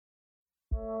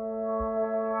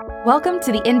Welcome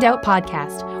to the In Doubt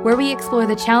podcast, where we explore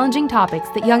the challenging topics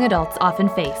that young adults often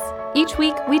face. Each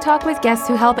week, we talk with guests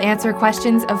who help answer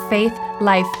questions of faith,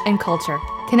 life, and culture,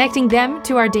 connecting them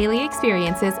to our daily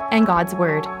experiences and God's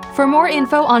Word. For more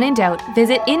info on In Doubt,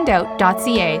 visit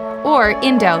indoubt.ca or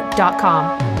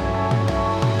indoubt.com.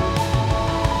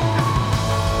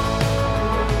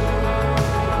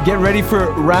 Get ready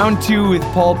for round 2 with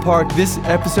Paul Park. This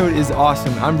episode is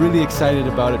awesome. I'm really excited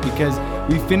about it because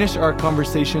we finished our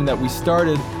conversation that we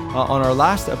started on our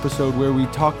last episode where we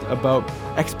talked about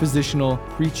expositional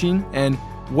preaching and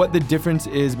what the difference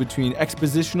is between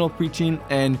expositional preaching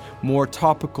and more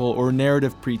topical or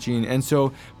narrative preaching. And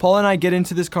so Paul and I get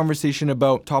into this conversation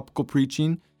about topical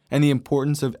preaching and the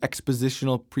importance of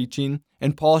expositional preaching.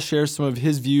 And Paul shares some of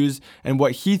his views and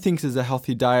what he thinks is a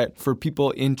healthy diet for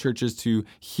people in churches to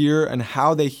hear and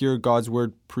how they hear God's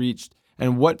word preached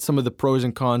and what some of the pros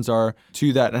and cons are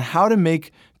to that and how to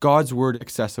make God's word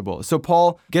accessible. So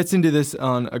Paul gets into this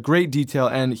on a great detail,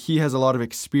 and he has a lot of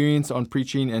experience on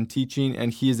preaching and teaching,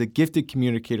 and he is a gifted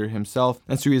communicator himself.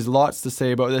 And so he has lots to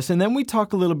say about this. And then we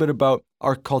talk a little bit about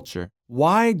our culture.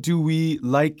 Why do we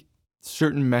like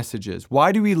certain messages?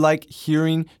 Why do we like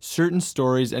hearing certain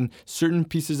stories and certain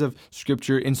pieces of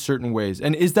scripture in certain ways?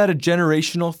 And is that a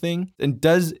generational thing? And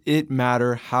does it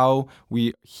matter how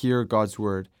we hear God's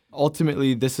word?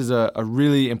 Ultimately, this is a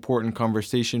really important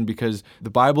conversation because the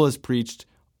Bible is preached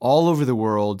all over the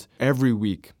world every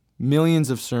week. Millions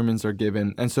of sermons are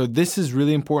given. And so this is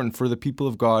really important for the people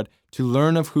of God to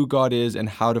learn of who God is and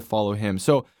how to follow him.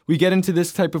 So we get into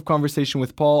this type of conversation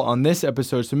with Paul on this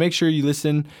episode, so make sure you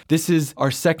listen. This is our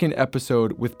second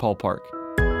episode with Paul Park.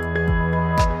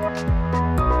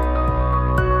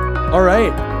 All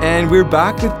right, and we're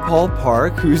back with Paul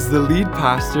Park, who's the lead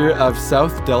pastor of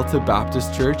South Delta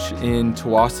Baptist Church in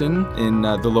Tsawwassen in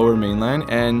the Lower Mainland.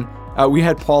 And we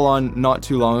had Paul on not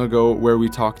too long ago where we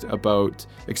talked about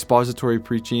expository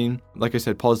preaching. Like I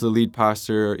said, Paul's the lead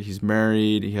pastor. He's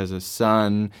married. He has a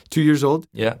son, 2 years old.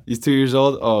 Yeah. He's 2 years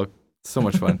old. Oh, so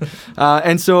much fun.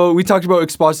 And so we talked about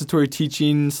expository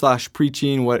teaching /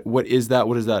 preaching. What is that?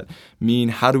 What does that mean?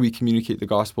 How do we communicate the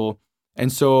gospel? And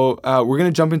so we're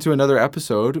going to jump into another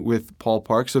episode with Paul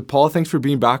Park. So Paul, thanks for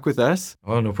being back with us.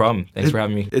 Oh, no problem. Thanks for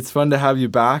having me. It's fun to have you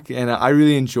back. And I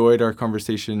really enjoyed our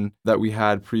conversation that we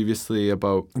had previously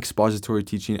about expository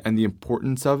teaching and the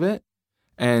importance of it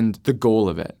and the goal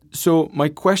of it. So my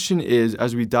question is,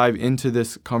 as we dive into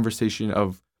this conversation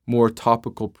of more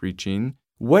topical preaching,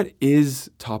 what is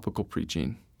topical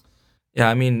preaching? Yeah,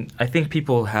 I mean, I think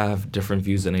people have different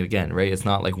views in it again, right? It's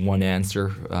not like one answer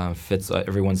fits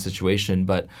everyone's situation,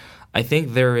 but I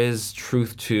think there is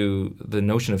truth to the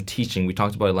notion of teaching. We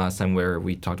talked about it last time where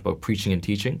we talked about preaching and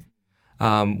teaching,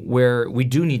 where we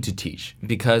do need to teach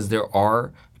because there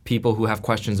are people who have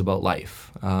questions about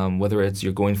life, whether it's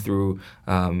you're going through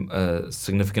a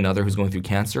significant other who's going through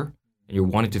cancer, and you're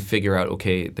wanting to figure out,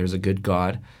 okay, there's a good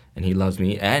God, and he loves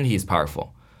me, and he's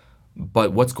powerful.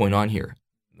 But what's going on here?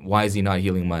 Why is he not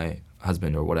healing my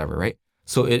husband or whatever, right?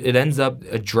 So it ends up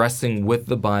addressing with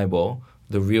the Bible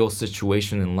the real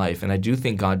situation in life. And I do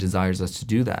think God desires us to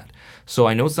do that. So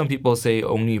I know some people say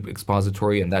only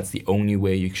expository, and that's the only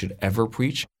way you should ever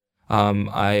preach.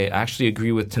 I actually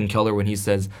agree with Tim Keller when he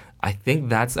says, I think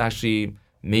that's actually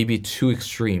maybe too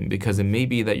extreme because it may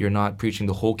be that you're not preaching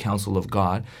the whole counsel of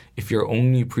God if you're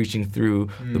only preaching through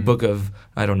the book of,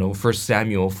 1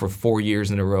 Samuel for 4 years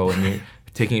in a row and you're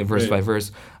taking it verse by verse.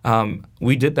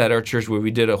 We did that at our church where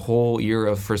we did a whole year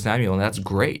of 1 Samuel, and that's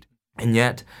great. And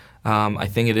yet, I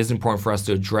think it is important for us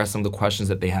to address some of the questions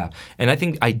that they have. And I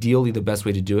think ideally the best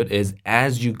way to do it is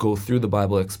as you go through the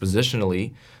Bible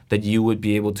expositionally, that you would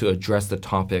be able to address the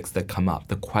topics that come up,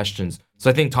 the questions. So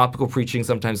I think topical preaching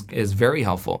sometimes is very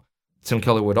helpful. Tim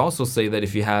Keller would also say that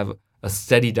if you have a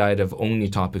steady diet of only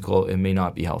topical, it may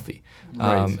not be healthy.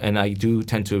 Right. And I do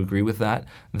tend to agree with that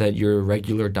your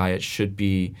regular diet should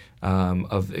be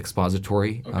of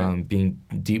expository, being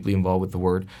deeply involved with the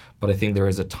word. But I think there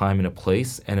is a time and a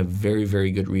place and a very,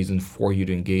 very good reason for you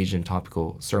to engage in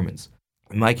topical sermons.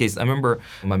 In my case, I remember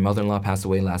my mother-in-law passed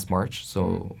away last March,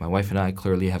 so my wife and I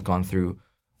clearly have gone through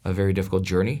a very difficult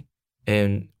journey.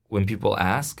 And when people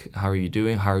ask, how are you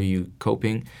doing? How are you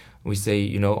coping? We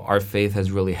say, our faith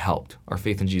has really helped. Our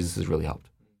faith in Jesus has really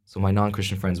helped. So my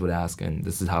non-Christian friends would ask, and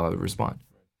this is how I would respond.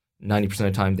 90% of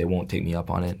the time, they won't take me up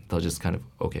on it. They'll just kind of,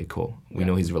 okay, cool. We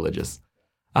know he's religious.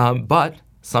 But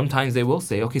sometimes they will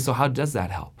say, okay, so how does that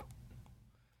help?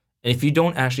 And if you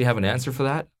don't actually have an answer for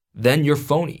that, then you're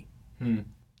phony.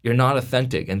 You're not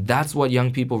authentic. And that's what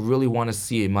young people really want to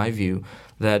see, in my view,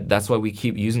 that's why we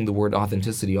keep using the word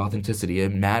authenticity.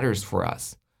 It matters for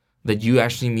us. that you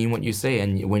actually mean what you say.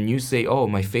 And when you say, oh,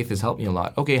 my faith has helped me a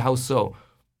lot. Okay, how so?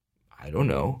 I don't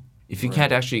know. If you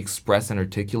can't actually express and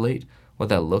articulate what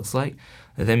that looks like,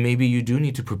 then maybe you do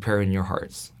need to prepare in your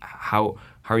hearts. How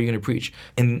are you going to preach?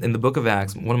 In the book of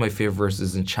Acts, one of my favorite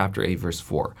verses in chapter 8, verse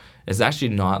 4. It's actually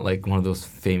not like one of those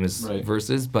famous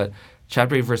verses, but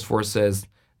chapter 8, verse 4 says,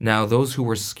 now those who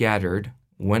were scattered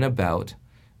went about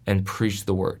and preached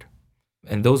the word.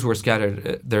 And those who were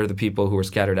scattered, they're the people who were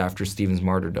scattered after Stephen's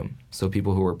martyrdom, so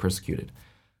people who were persecuted.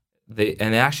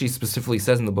 And it actually specifically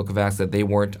says in the book of Acts that they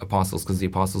weren't apostles because the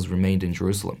apostles remained in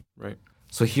Jerusalem. Right.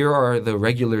 So here are the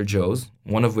regular Joes,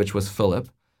 one of which was Philip,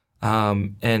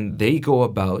 and they go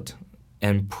about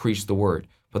and preach the word.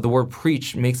 But the word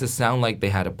preach makes it sound like they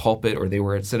had a pulpit or they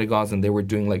were at synagogues and they were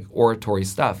doing like oratory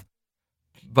stuff.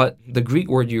 But the Greek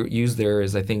word you use there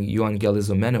is, I think,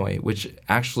 euangelizomenoi, which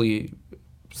actually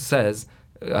says,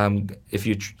 if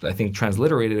you, I think,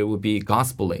 transliterated it, would be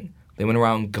gospeling. They went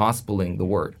around gospeling the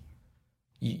word.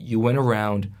 You went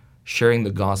around sharing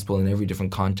the gospel in every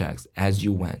different context as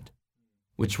you went,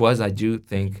 which was, I do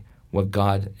think, what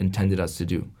God intended us to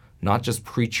do. Not just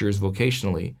preachers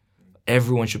vocationally.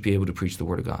 Everyone should be able to preach the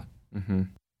word of God. Mm-hmm.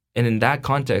 And in that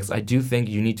context, I do think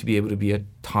you need to be able to be a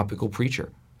topical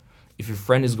preacher. If your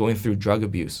friend is going through drug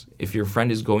abuse, if your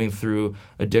friend is going through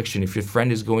addiction, if your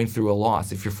friend is going through a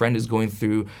loss, if your friend is going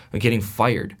through getting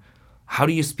fired, how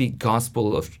do you speak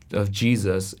gospel of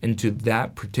Jesus into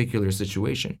that particular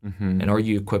situation? Mm-hmm. And are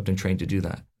you equipped and trained to do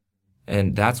that?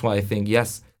 And that's why I think,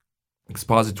 yes,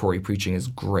 expository preaching is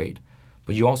great,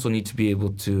 but you also need to be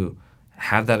able to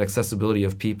have that accessibility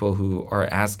of people who are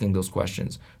asking those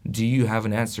questions. Do you have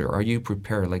an answer? Are you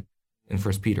prepared? Like in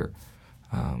 1 Peter.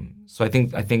 So I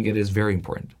think it is very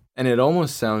important. And it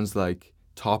almost sounds like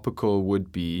topical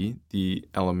would be the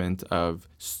element of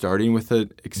starting with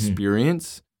an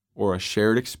experience or a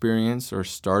shared experience, or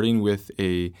starting with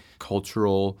a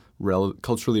culturally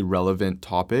relevant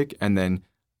topic, and then,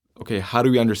 okay, how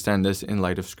do we understand this in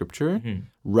light of Scripture?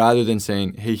 Rather than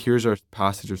saying, hey, here's our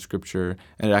passage of Scripture,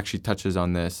 and it actually touches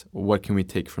on this. What can we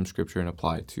take from Scripture and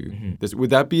apply it to this?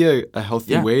 Would that be a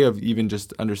healthy way of even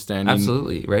just understanding?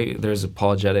 Absolutely, right? There's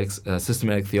apologetics,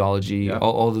 systematic theology,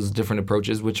 all those different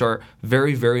approaches, which are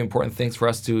very, very important things for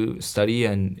us to study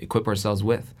and equip ourselves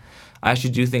with. I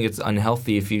actually do think it's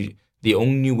unhealthy if the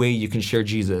only way you can share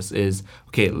Jesus is,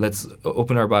 okay, let's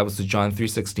open our Bibles to John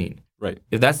 3:16. Right.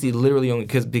 If that's the literally only,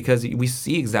 because we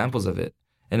see examples of it.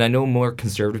 And I know more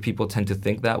conservative people tend to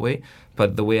think that way,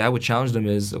 but the way I would challenge them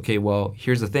is, okay, well,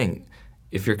 here's the thing.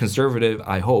 If you're conservative,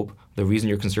 I hope the reason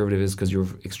you're conservative is because you're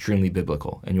extremely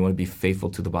biblical and you want to be faithful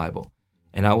to the Bible.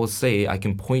 And I will say, I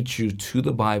can point you to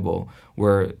the Bible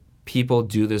where people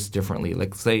do this differently.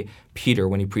 Like say Peter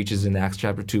when he preaches in Acts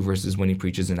chapter 2 versus when he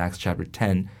preaches in Acts chapter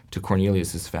 10 to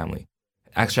Cornelius' family.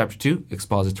 Acts chapter 2,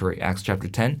 expository. Acts chapter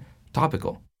 10,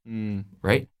 topical.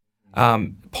 Right?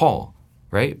 Paul,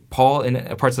 right? Paul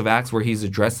in parts of Acts where he's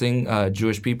addressing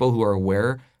Jewish people who are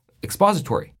aware,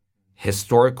 expository,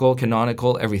 historical,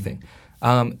 canonical, everything.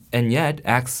 And yet,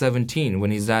 Acts 17,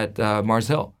 when he's at Mars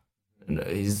Hill,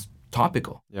 he's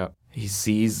topical. Yeah. He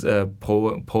sees a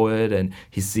poet and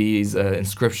he sees an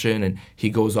inscription and he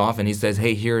goes off and he says,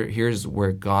 hey, here's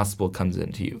where gospel comes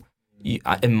into you.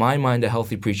 In my mind, a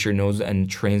healthy preacher knows and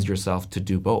trains yourself to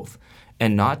do both.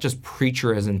 And not just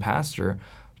preacher as in pastor,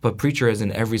 but preacher as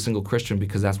in every single Christian,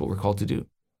 because that's what we're called to do.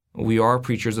 We are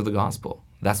preachers of the gospel.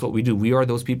 That's what we do. We are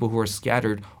those people who are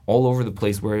scattered all over the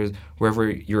place, wherever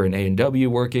you're in A&W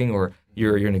working or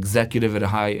you're an executive at a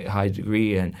high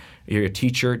degree and you're a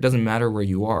teacher. It doesn't matter where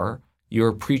you are. You're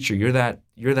a preacher. You're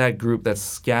that group that's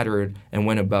scattered and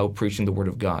went about preaching the word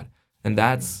of God. And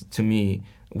that's, to me,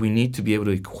 we need to be able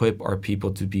to equip our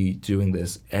people to be doing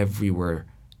this everywhere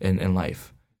in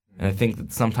life. And I think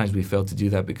that sometimes we fail to do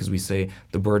that because we say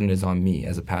the burden is on me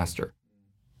as a pastor.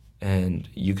 And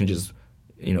you can just,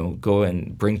 go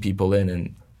and bring people in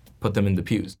and put them in the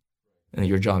pews. And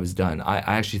your job is done. I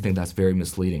actually think that's very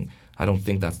misleading. I don't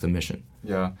think that's the mission.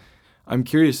 Yeah. I'm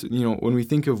curious, when we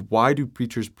think of why do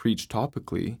preachers preach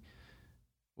topically,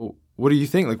 well, what do you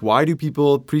think? Like, why do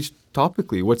people preach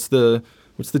topically? What's the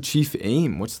chief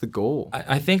aim? What's the goal?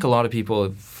 I think for a lot of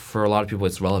people,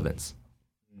 it's relevance,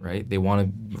 right? They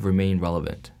want to remain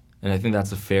relevant. And I think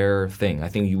that's a fair thing. I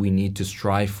think we need to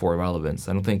strive for relevance.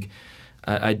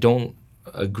 I don't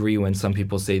agree when some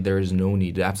people say there is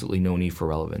absolutely no need for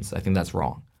relevance. I think that's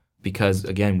wrong. Because,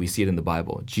 again, we see it in the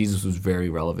Bible. Jesus was very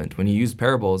relevant. When he used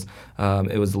parables, a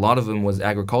lot of them was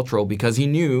agricultural because he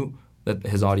knew that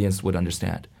his audience would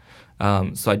understand.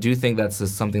 So I do think that's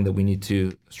something that we need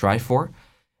to strive for.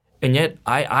 And yet,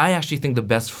 I actually think the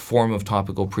best form of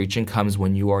topical preaching comes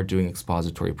when you are doing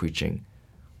expository preaching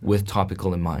with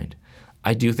topical in mind.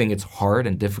 I do think it's hard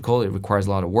and difficult. It requires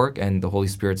a lot of work and the Holy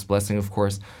Spirit's blessing, of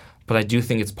course, but I do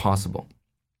think it's possible.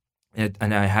 And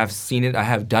I have seen it. I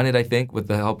have done it, I think, with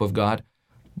the help of God,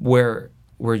 where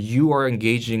you are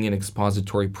engaging in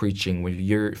expository preaching, where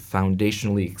you're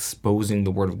foundationally exposing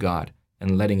the Word of God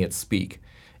and letting it speak,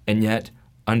 and yet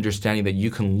understanding that you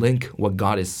can link what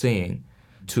God is saying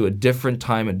to a different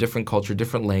time, a different culture,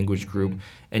 different language group,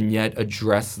 and yet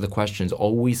address the questions,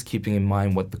 always keeping in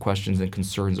mind what the questions and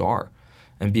concerns are,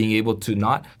 and being able to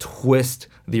not twist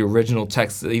the original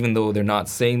text, even though they're not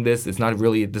saying this. It's not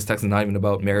really, this text is not even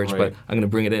about marriage, but I'm going to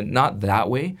bring it in. Not that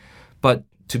way, but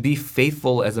to be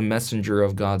faithful as a messenger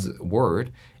of God's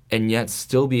word, and yet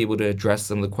still be able to address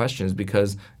some of the questions,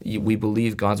 because we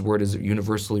believe God's word is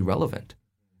universally relevant.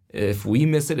 If we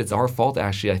miss it, it's our fault,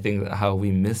 actually, I think, how we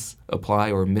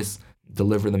misapply or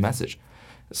misdeliver the message.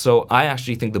 So I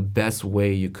actually think the best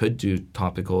way you could do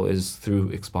topical is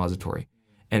through expository.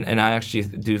 And I actually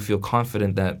do feel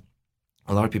confident that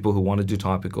a lot of people who want to do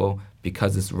topical,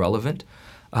 because it's relevant,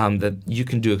 that you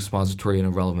can do expository in a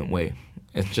relevant way.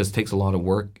 It just takes a lot of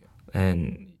work,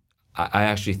 and I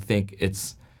actually think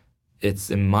it's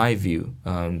in my view,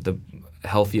 the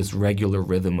healthiest regular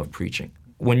rhythm of preaching.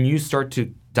 When you start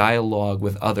to dialogue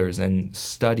with others and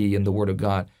study in the Word of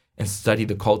God and study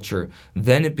the culture,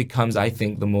 then it becomes, I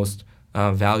think, the most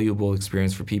valuable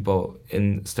experience for people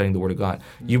in studying the Word of God.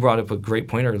 You brought up a great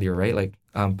point earlier, right? Like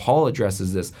Paul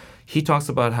addresses this. He talks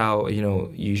about how,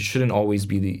 you shouldn't always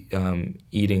be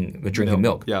drinking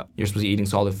milk. Yeah. You're supposed to be eating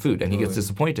solid food, and he gets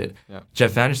disappointed. Yeah.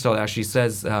 Jeff Vanderstelt actually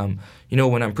says,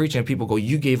 when I'm preaching, people go,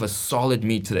 "You gave us solid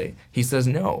meat today." He says,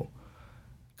 "No,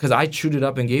 because I chewed it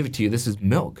up and gave it to you. This is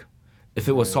milk. If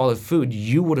it was solid food,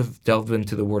 you would have delved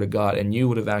into the Word of God, and you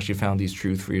would have actually found these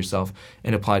truths for yourself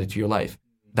and applied it to your life.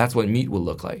 That's what meat will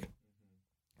look like."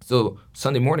 So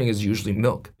Sunday morning is usually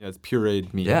milk. Yeah, it's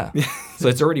pureed meat. Yeah. So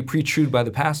it's already pre-chewed by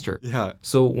the pastor. Yeah.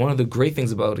 So one of the great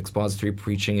things about expository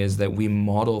preaching is that we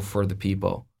model for the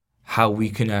people how we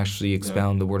can actually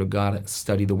expound the Word of God,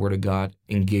 study the Word of God,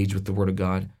 engage with the Word of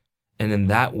God. And in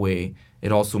that way,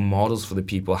 it also models for the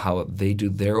people how they do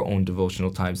their own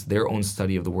devotional times, their own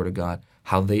study of the Word of God,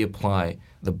 how they apply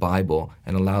the Bible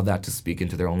and allow that to speak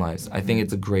into their own lives. I think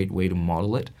it's a great way to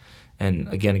model it. And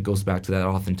again, it goes back to that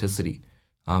authenticity.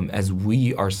 As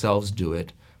we ourselves do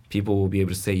it, people will be able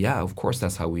to say, yeah, of course,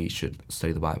 that's how we should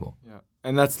study the Bible. Yeah.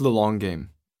 And that's the long game,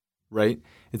 right?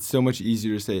 It's so much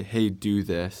easier to say, hey, do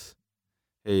this.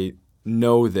 Hey,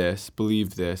 know this,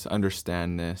 believe this,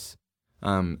 understand this.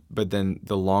 But then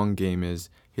the long game is,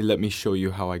 hey, let me show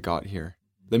you how I got here.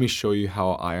 Let me show you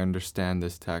how I understand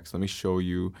this text. Let me show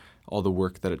you all the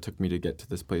work that it took me to get to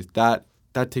this place. That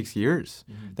takes years.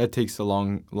 Mm-hmm. That takes a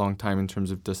long time in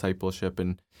terms of discipleship.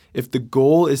 And if the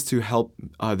goal is to help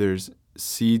others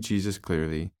see Jesus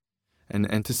clearly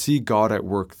and to see God at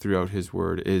work throughout his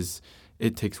word,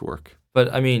 it takes work.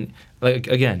 But I mean, like,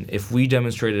 again, if we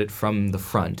demonstrated it from the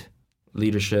front,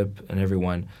 leadership and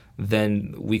everyone,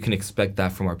 then we can expect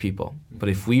that from our people. But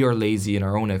if we are lazy in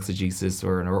our own exegesis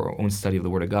or in our own study of the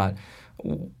Word of God,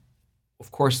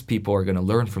 of course people are going to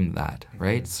learn from that,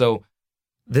 right? So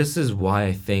this is why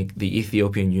I think the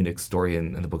Ethiopian eunuch story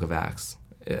in the book of Acts,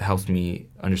 it helps me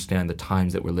understand the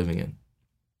times that we're living in.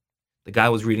 The guy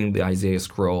was reading the Isaiah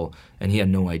scroll, and he had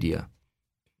no idea.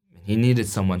 He needed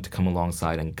someone to come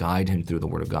alongside and guide him through the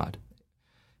Word of God.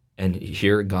 And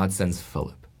here God sends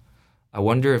Philip. I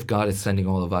wonder if God is sending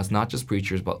all of us, not just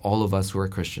preachers, but all of us who are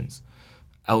Christians,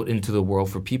 out into the world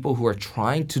for people who are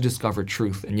trying to discover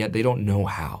truth, and yet they don't know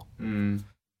how. And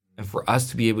for us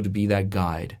to be able to be that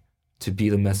guide, to be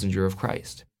the messenger of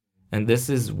Christ. And this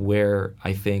is where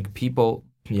I think people,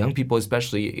 young people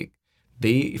especially,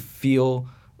 they feel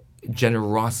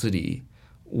generosity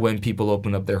when people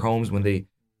open up their homes, when they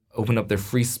open up their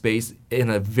free space in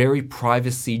a very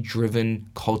privacy-driven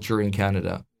culture in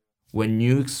Canada. When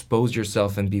you expose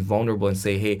yourself and be vulnerable and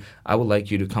say, hey, I would like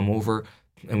you to come over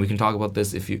and we can talk about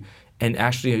this and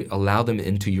actually allow them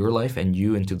into your life and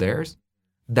you into theirs,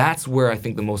 that's where I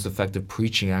think the most effective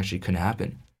preaching actually can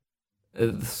happen.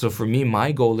 So for me,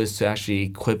 my goal is to actually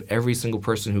equip every single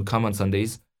person who come on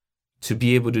Sundays to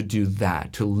be able to do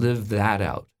that, to live that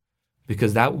out,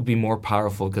 because that would be more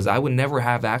powerful, because I would never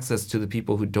have access to the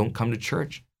people who don't come to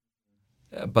church,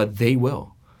 but they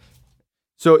will.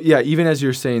 So yeah, even as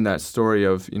you're saying that story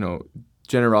of,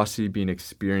 generosity being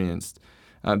experienced,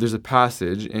 there's a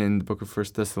passage in the book of 1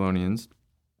 Thessalonians,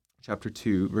 chapter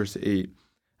 2, verse 8,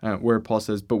 where Paul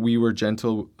says, "But we were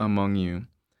gentle among you,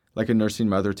 like a nursing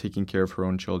mother taking care of her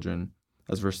own children."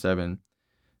 That's verse 7.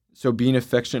 So being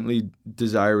affectionately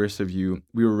desirous of you,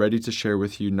 we were ready to share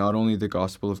with you not only the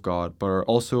gospel of God, but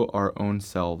also our own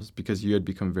selves, because you had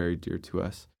become very dear to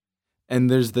us. And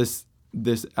there's this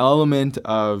element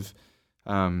of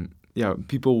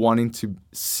people wanting to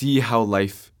see how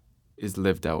life is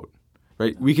lived out,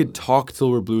 right? We could talk till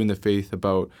we're blue in the faith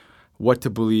about what to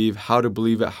believe, how to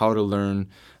believe it, how to learn.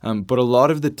 But a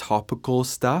lot of the topical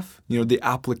stuff, the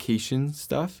application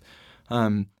stuff,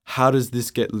 how does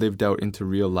this get lived out into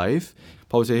real life?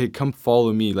 Paul would say, hey, come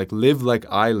follow me, like live like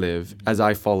I live as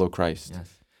I follow Christ.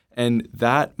 Yes. And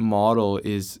that model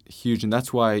is huge. And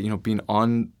that's why, being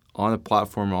on a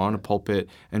platform or on a pulpit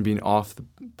and being off the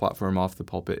platform, off the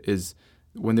pulpit is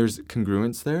when there's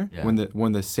congruence there,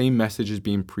 when the same message is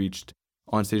being preached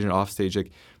on stage and off stage,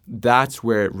 like that's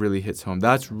where it really hits home.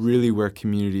 That's really where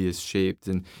community is shaped.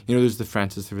 And, there's the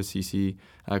Francis of Assisi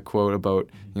quote about,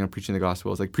 preaching the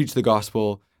gospel. It's like, preach the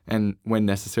gospel and when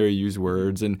necessary, use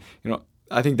words. And,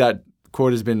 I think that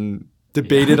quote has been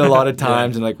debated a lot of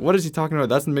times and like, what is he talking about?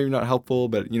 That's maybe not helpful,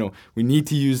 but, we need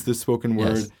to use the spoken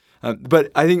word. Yes.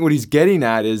 But I think what he's getting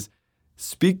at is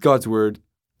speak God's word,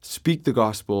 speak the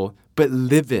gospel, but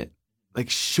live it. Like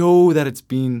show that it's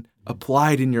being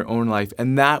applied in your own life,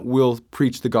 and that will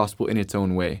preach the gospel in its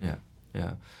own way.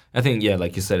 Yeah. I think,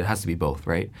 like you said, it has to be both,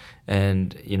 right?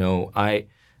 And,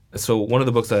 so one of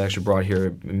the books I actually brought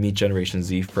here, Meet Generation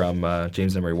Z from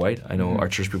James Emery White. I know our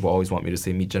church people always want me to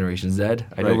say Meet Generation Z.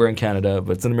 I know we're in Canada,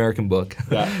 but it's an American book.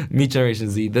 Yeah. Meet Generation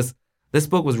Z. This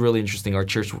book was really interesting. Our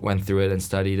church went through it and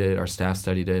studied it. Our staff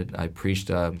studied it. I preached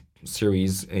a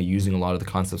series using a lot of the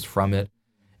concepts from it.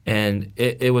 And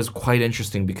it was quite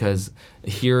interesting because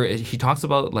here he talks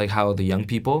about like how the young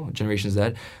people, Generation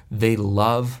Z, they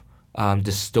love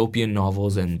dystopian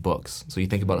novels and books. So you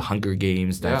think about Hunger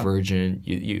Games, Divergent,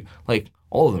 you like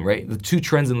all of them, right? The two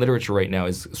trends in literature right now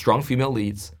is strong female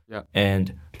leads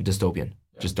and dystopian,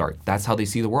 just dark. That's how they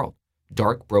see the world.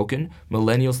 Dark, broken.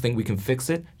 Millennials think we can fix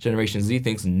it. Generation Z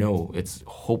thinks, no, it's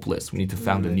hopeless. We need to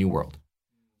found a new world.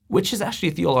 Which is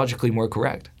actually theologically more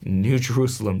correct. New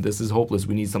Jerusalem, this is hopeless.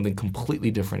 We need something completely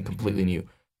different, completely new.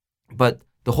 But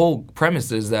the whole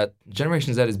premise is that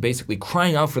Generation Z is basically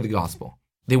crying out for the gospel.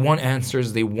 They want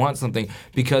answers, they want something,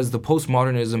 because the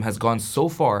postmodernism has gone so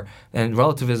far and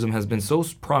relativism has been so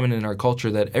prominent in our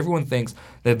culture that everyone thinks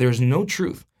that there's no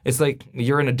truth. It's like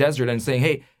you're in a desert and saying,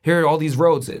 hey, here are all these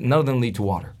roads, none of them lead to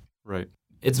water. Right.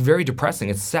 It's very depressing,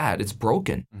 it's sad, it's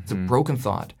broken. It's a broken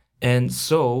thought. And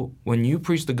so when you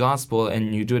preach the gospel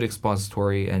and you do it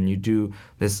expository and you do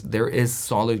this, there is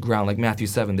solid ground. Like Matthew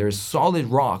 7, there is solid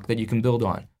rock that you can build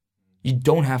on. You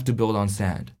don't have to build on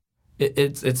sand.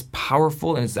 It's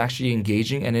powerful and it's actually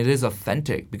engaging and it is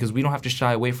authentic because we don't have to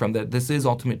shy away from that. This is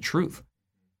ultimate truth.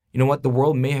 You know what? The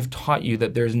world may have taught you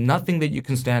that there's nothing that you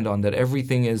can stand on, that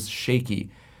everything is shaky.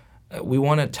 We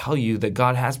want to tell you that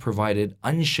God has provided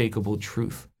unshakable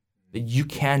truth, that you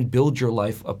can build your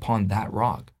life upon that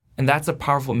rock. And that's a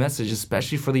powerful message,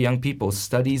 especially for the young people.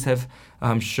 Studies have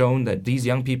shown that these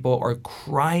young people are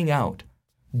crying out,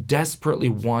 desperately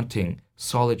wanting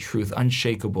solid truth,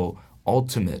 unshakable,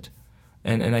 ultimate.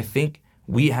 And I think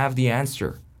we have the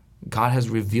answer. God has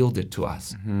revealed it to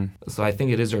us. So I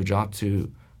think it is our job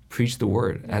to preach the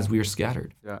word as we are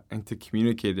scattered. Yeah, and to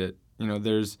communicate it.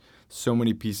 There's so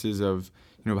many pieces of,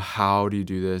 how do you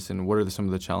do this and what are some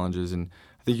of the challenges? And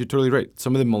I think you're totally right.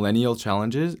 Some of the millennial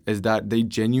challenges is that they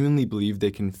genuinely believe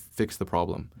they can fix the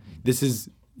problem. This is,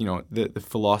 the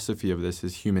philosophy of this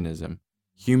is humanism.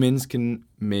 Humans can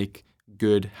make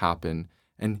good happen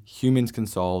and humans can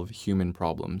solve human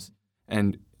problems.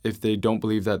 And if they don't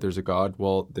believe that there's a God,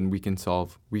 well, then we can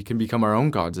become our own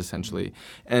gods, essentially.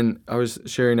 And I was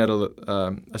sharing at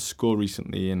a school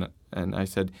recently, and I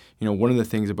said, one of the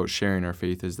things about sharing our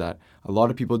faith is that a lot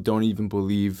of people don't even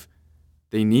believe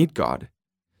they need God.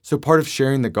 So part of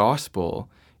sharing the gospel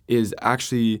is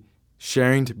actually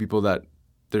sharing to people that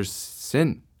there's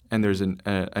sin and there's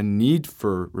a need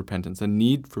for repentance, a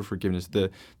need for forgiveness.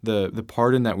 The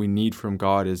pardon that we need from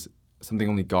God is something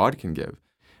only God can give.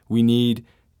 We need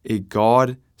a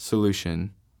God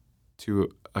solution to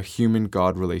a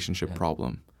human-God relationship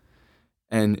problem.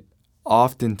 And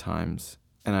oftentimes,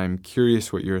 and I'm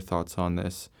curious what your thoughts on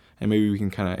this, and maybe we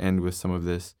can kind of end with some of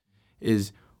this,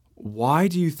 is why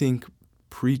do you think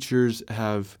preachers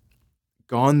have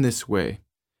gone this way?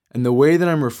 And the way that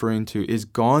I'm referring to is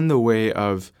gone the way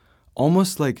of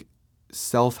almost like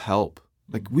self-help.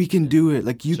 Like, we can do it.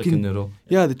 Like, you chicken can... noodle.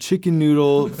 Yeah, the chicken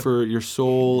noodle for your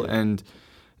soul. And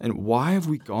why have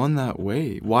we gone that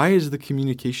way? Why is the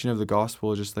communication of the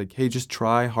gospel just like, hey, just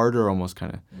try harder almost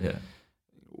kind of? Yeah.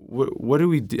 What do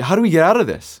we do? How do we get out of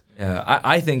this? Yeah,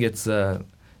 I think it's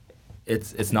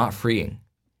it's not freeing,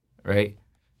 right?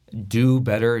 Do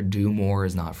better, do more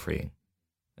is not freeing.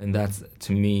 And that's,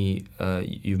 to me,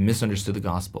 you've misunderstood the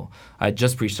gospel. I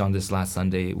just preached on this last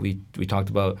Sunday. We talked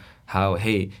about how,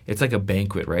 hey, it's like a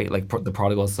banquet, right? Like the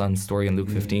prodigal son story in Luke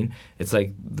 15. It's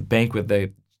like the banquet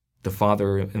that the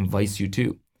Father invites you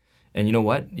to. And you know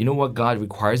what? You know what God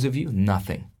requires of you?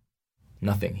 Nothing.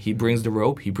 Nothing. He brings the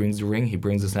rope. He brings the ring. He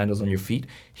brings the sandals on your feet.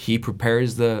 He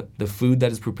prepares the food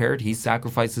that is prepared. He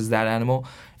sacrifices that animal.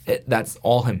 That's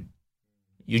all him.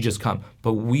 You just come.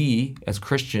 But we, as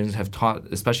Christians, have taught,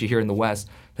 especially here in the West,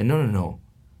 that no.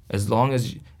 As long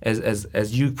as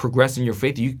you progress in your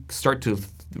faith, you start to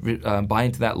buy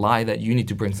into that lie that you need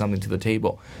to bring something to the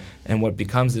table. And what it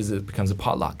becomes a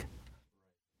potluck.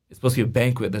 It's supposed to be a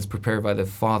banquet that's prepared by the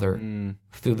Father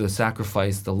through the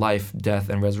sacrifice, the life, death,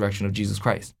 and resurrection of Jesus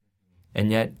Christ. And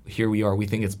yet, here we are. We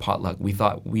think it's potluck. We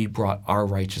thought we brought our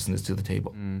righteousness to the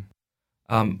table.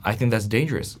 I think that's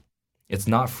dangerous. It's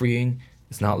not freeing.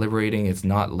 It's not liberating. It's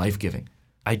not life-giving.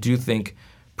 I do think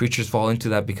preachers fall into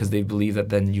that because they believe that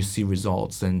then you see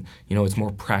results and, it's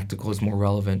more practical, it's more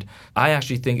relevant. I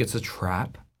actually think it's a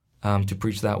trap to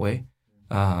preach that way.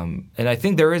 And I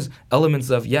think there is elements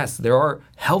of, yes, there are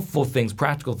helpful things,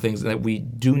 practical things that we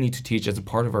do need to teach as a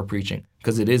part of our preaching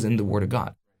because it is in the Word of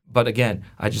God. But again,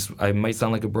 I might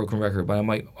sound like a broken record, but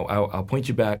I'll point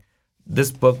you back. This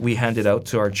book we handed out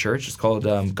to our church. It's called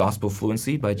Gospel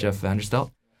Fluency by Jeff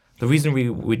Vanderstelt. The reason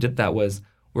we did that was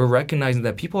we're recognizing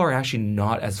that people are actually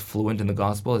not as fluent in the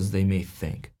gospel as they may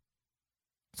think.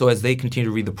 So as they continue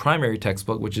to read the primary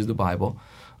textbook, which is the Bible,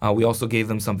 we also gave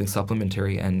them something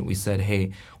supplementary, and we said,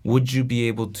 hey, would you be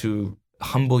able to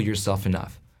humble yourself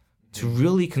enough to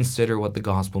really consider what the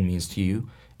gospel means to you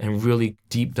and really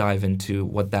deep dive into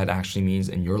what that actually means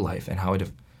in your life and how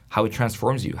it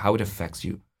transforms you, how it affects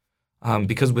you?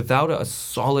 Because without a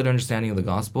solid understanding of the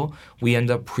gospel, we end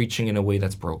up preaching in a way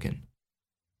that's broken.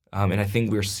 And I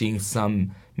think we're seeing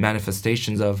some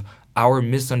manifestations of our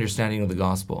misunderstanding of the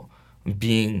gospel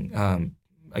being,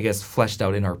 fleshed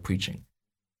out in our preaching.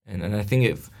 And I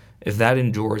think if that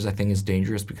endures, I think it's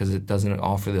dangerous because it doesn't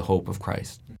offer the hope of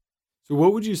Christ. So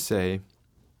what would you say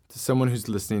to someone who's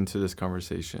listening to this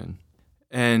conversation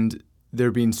and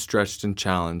they're being stretched and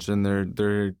challenged and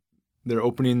they're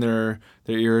opening their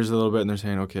ears a little bit and they're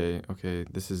saying, okay,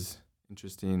 this is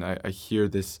interesting. I hear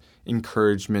this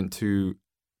encouragement to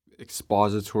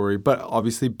expository, but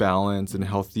obviously balanced and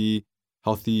healthy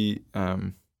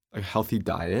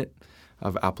diet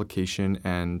of application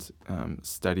and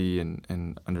study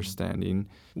and understanding.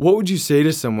 What would you say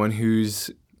to someone who's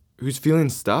feeling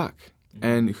stuck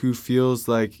and who feels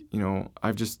like,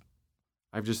 I've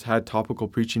just had topical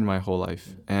preaching my whole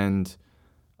life and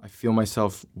I feel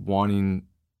myself wanting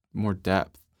more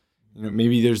depth?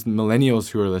 Maybe there's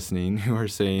millennials who are listening who are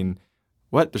saying,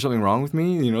 what, there's something wrong with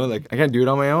me? I can't do it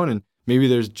on my own. And maybe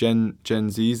there's Gen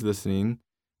Zs listening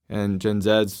and Gen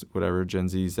Zs, whatever Gen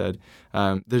Z said.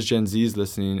 There's Gen Zs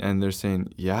listening and they're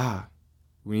saying, yeah,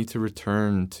 we need to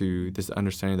return to this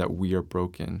understanding that we are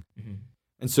broken. Mm-hmm.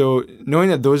 And so knowing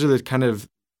that those are the kind of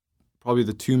probably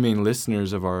the two main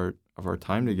listeners of our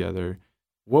time together,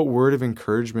 what word of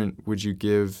encouragement would you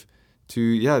give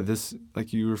to, this,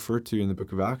 like you referred to in the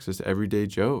book of Acts, this everyday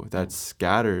Joe that's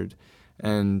scattered?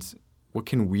 And what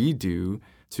can we do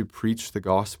to preach the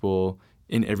gospel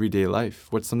in everyday life?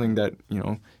 What's something that,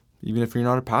 even if you're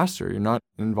not a pastor, you're not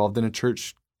involved in a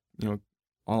church,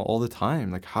 all the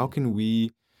time, like how can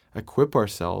we equip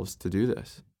ourselves to do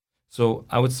this? So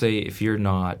I would say if you're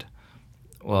not,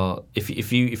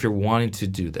 if you're wanting to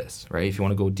do this, right? If you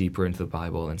want to go deeper into the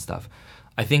Bible and stuff,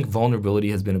 I think vulnerability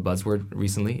has been a buzzword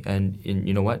recently, and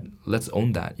you know what? Let's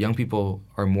own that. Young people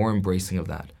are more embracing of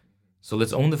that. So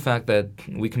let's own the fact that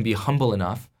we can be humble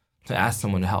enough to ask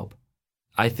someone to help.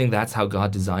 I think that's how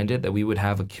God designed it, that we would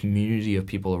have a community of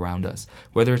people around us,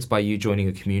 whether it's by you joining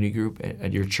a community group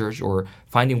at your church or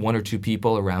finding one or two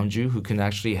people around you who can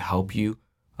actually help you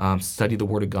study the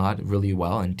Word of God really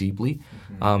well and deeply.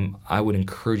 Mm-hmm. I would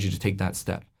encourage you to take that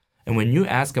step. And when you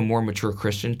ask a more mature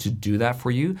Christian to do that for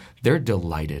you, they're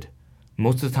delighted.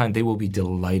 Most of the time, they will be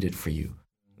delighted for you.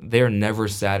 They're never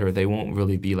sad, or they won't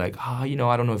really be like, I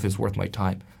don't know if it's worth my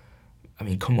time. I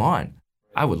mean, come on.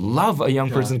 I would love a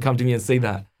young person to come to me and say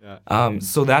that. Yeah.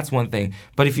 So that's one thing.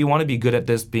 But if you want to be good at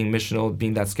this, being missional,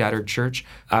 being that scattered church,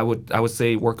 I would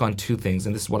say work on two things.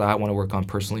 And this is what I want to work on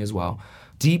personally as well.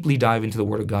 Deeply dive into the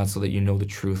Word of God so that you know the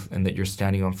truth and that you're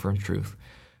standing on firm truth.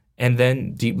 And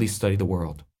then deeply study the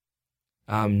world.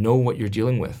 Know what you're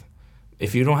dealing with.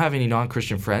 If you don't have any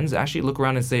non-Christian friends, actually look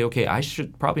around and say, okay, I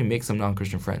should probably make some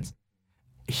non-Christian friends.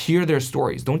 Hear their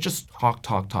stories. Don't just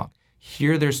talk.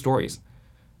 Hear their stories.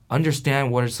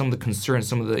 understand what are some of the concerns,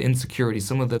 some of the insecurities,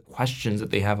 some of the questions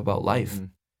that they have about life. Mm-hmm.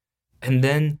 And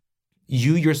then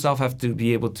you yourself have to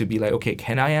be able to be like, okay,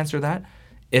 can I answer that?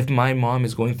 If my mom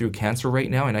is going through cancer right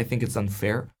now and I think it's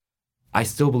unfair, I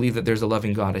still believe that there's a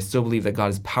loving God. I still believe that God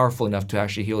is powerful enough to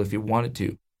actually heal if he wanted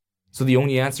to. So the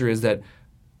only answer is that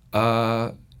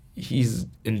he's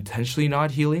intentionally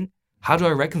not healing. How do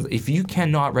I reconcile? If you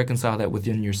cannot reconcile that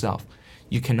within yourself,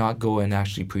 you cannot go and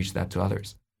actually preach that to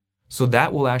others. So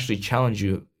that will actually challenge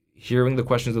you, hearing the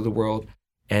questions of the world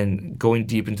and going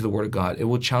deep into the Word of God. It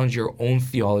will challenge your own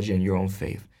theology and your own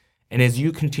faith. And as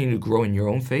you continue to grow in your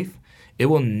own faith, it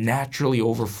will naturally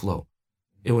overflow.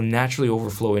 It will naturally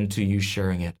overflow into you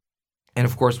sharing it. And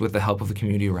of course, with the help of the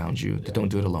community around you, that don't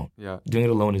do it alone. Yeah. Doing it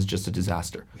alone is just a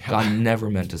disaster. Yeah. God never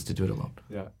meant us to do it alone.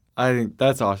 Yeah. I think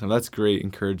that's awesome. That's great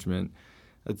encouragement.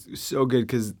 That's so good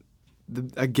because,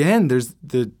 again, there's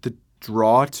the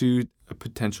draw to a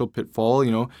potential pitfall,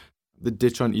 the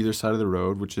ditch on either side of the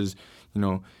road, which is,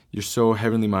 you're so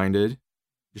heavenly minded,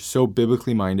 you're so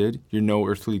biblically minded, you're no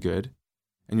earthly good.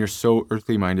 And you're so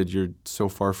earthly minded, you're so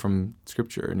far from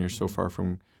Scripture and you're so far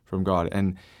from God.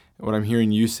 And what I'm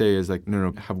hearing you say is like,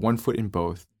 no, have one foot in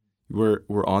both. We're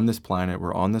on this planet,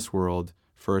 we're on this world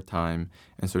for a time.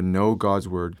 And so know God's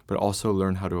word, but also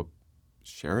learn how to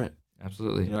share it.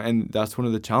 Absolutely. And that's one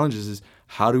of the challenges is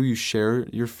how do you share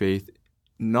your faith?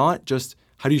 Not just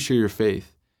how do you share your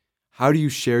faith? How do you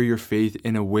share your faith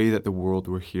in a way that the world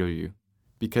will hear you?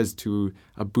 Because to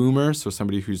a boomer, so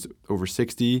somebody who's over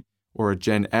 60, or a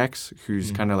Gen X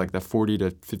who's kind of like the 40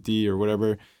 to 50 or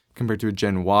whatever, compared to a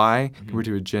Gen Y, compared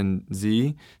to a Gen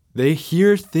Z, they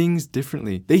hear things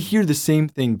differently. They hear the same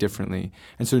thing differently.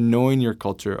 And so knowing your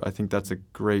culture, I think that's a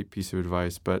great piece of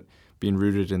advice, but being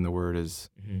rooted in the Word is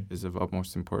of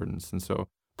utmost importance. And so,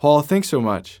 Paul, thanks so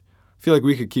much. I feel like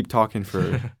we could keep talking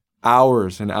for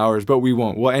hours and hours, but we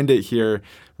won't. We'll end it here.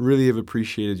 Really have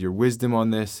appreciated your wisdom on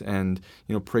this and,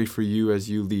 pray for you as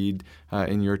you lead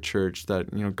in your church that,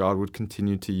 God would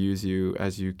continue to use you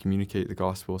as you communicate the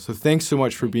gospel. So thanks so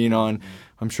much for being on.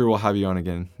 I'm sure we'll have you on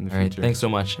again in the future. All right. Thanks so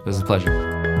much. It was a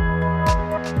pleasure.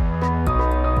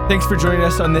 Thanks for joining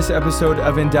us on this episode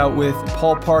of In Doubt with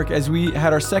Paul Park as we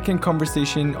had our second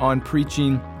conversation on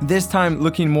preaching, this time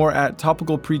looking more at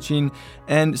topical preaching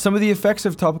and some of the effects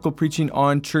of topical preaching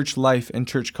on church life and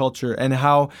church culture and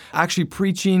how actually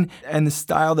preaching and the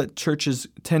style that churches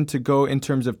tend to go in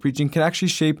terms of preaching can actually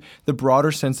shape the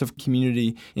broader sense of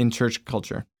community in church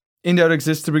culture. In Doubt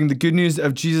exists to bring the good news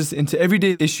of Jesus into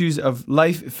everyday issues of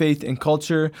life, faith, and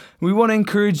culture. We want to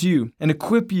encourage you and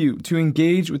equip you to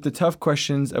engage with the tough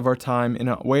questions of our time in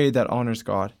a way that honors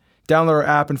God. Download our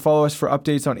app and follow us for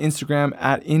updates on Instagram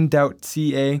at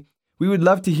InDoubtCA. We would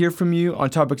love to hear from you on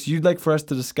topics you'd like for us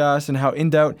to discuss and how In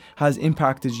Doubt has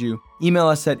impacted you. Email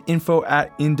us at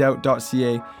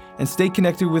info@indoubt.ca. And stay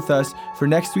connected with us for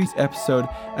next week's episode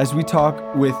as we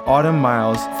talk with Autumn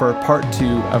Miles for part 2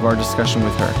 of our discussion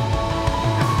with her.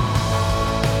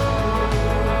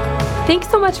 Thanks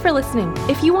so much for listening.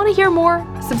 If you want to hear more,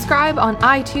 subscribe on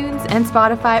iTunes and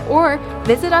Spotify or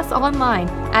visit us online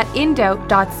at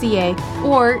indoubt.ca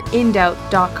or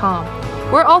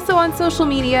indoubt.com. We're also on social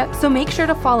media, so make sure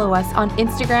to follow us on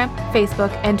Instagram,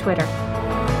 Facebook, and Twitter.